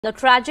The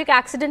tragic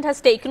accident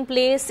has taken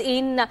place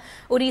in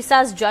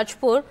Odisha's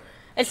Jajpur.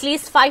 At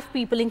least 5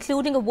 people,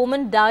 including a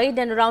woman, died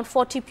and around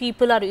 40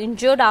 people are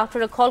injured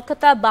after a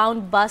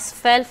Kolkata-bound bus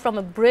fell from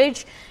a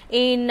bridge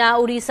in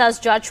Odisha's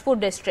Jajpur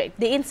district.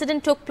 The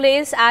incident took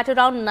place at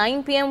around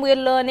 9 p.m. we are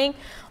learning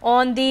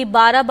on the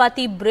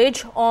Barabati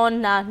bridge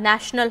on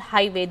National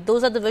Highway.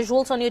 Those are the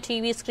visuals on your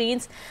TV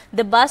screens.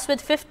 The bus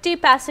with 50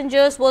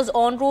 passengers was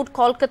en route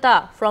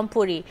Kolkata from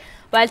Puri.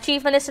 While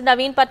Chief Minister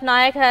Naveen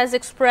Patnaik has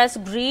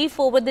expressed grief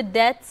over the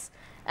deaths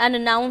and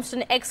announced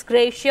an ex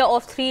gratia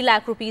of 3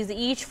 lakh rupees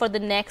each for the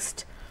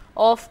next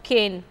of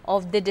kin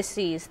of the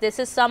deceased. This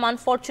is some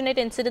unfortunate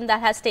incident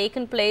that has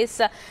taken place.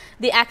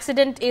 The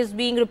accident is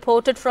being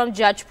reported from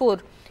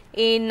Jajpur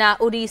in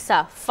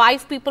Odisha.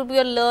 5 people we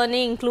are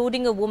learning,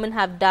 including a woman,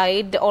 have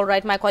died. All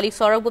right, my colleague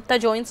Saurabh Gupta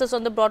joins us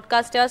on the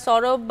broadcast here.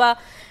 Saurabh,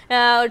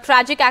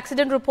 tragic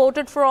accident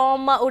reported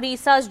from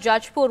Odisha's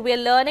Jajpur. We are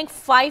learning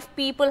 5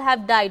 people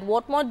have died.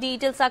 What more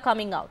details are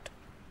coming out?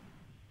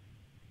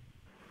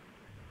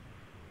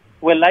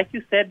 Well, like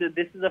you said,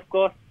 this is of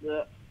course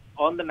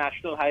on the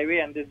national highway,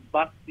 and this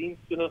bus seems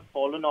to have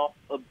fallen off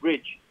a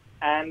bridge.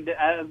 And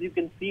as you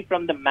can see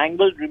from the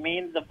mangled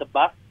remains of the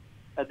bus,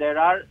 there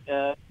are,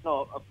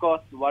 of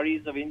course,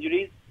 worries of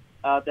injuries.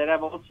 There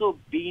have also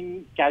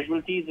been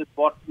casualties, is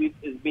what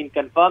has been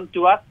confirmed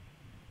to us.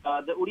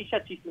 The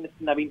Odisha Chief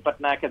Minister Naveen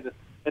Patnaik has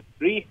expressed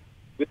grief.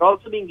 We're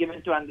also being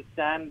given to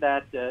understand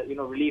that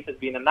relief has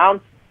been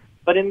announced.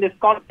 But in this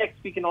context,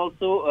 we can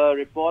also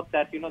report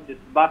that this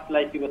bus,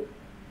 like you were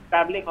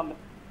traveling on the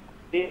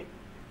day,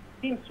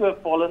 seems to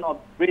have fallen on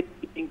the bridge,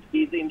 leading to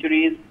these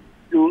injuries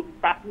to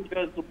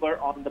passengers who were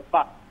on the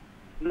bus.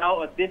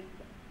 Now, this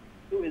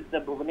is the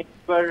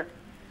Bhubaneswar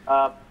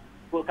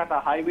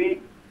Kolkata highway,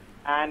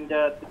 and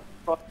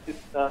this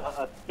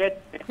stretch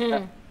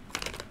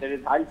there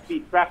is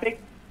high-speed traffic.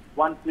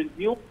 One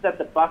presumes that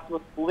the bus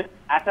was moving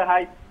at a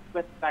high speed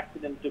when the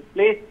accident took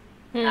place,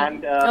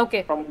 and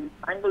from the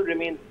mangled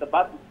remains of the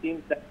bus, it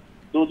seems that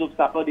those who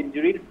suffered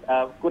injuries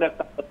could have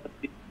suffered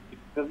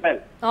as well.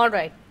 All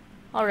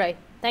right.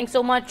 Thanks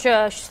so much,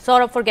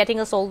 Saurabh, for getting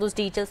us all those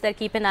details there.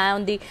 Keep an eye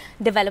on the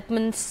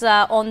developments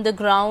on the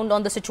ground,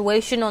 on the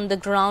situation on the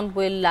ground.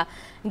 We'll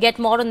get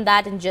more on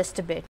that in just a bit.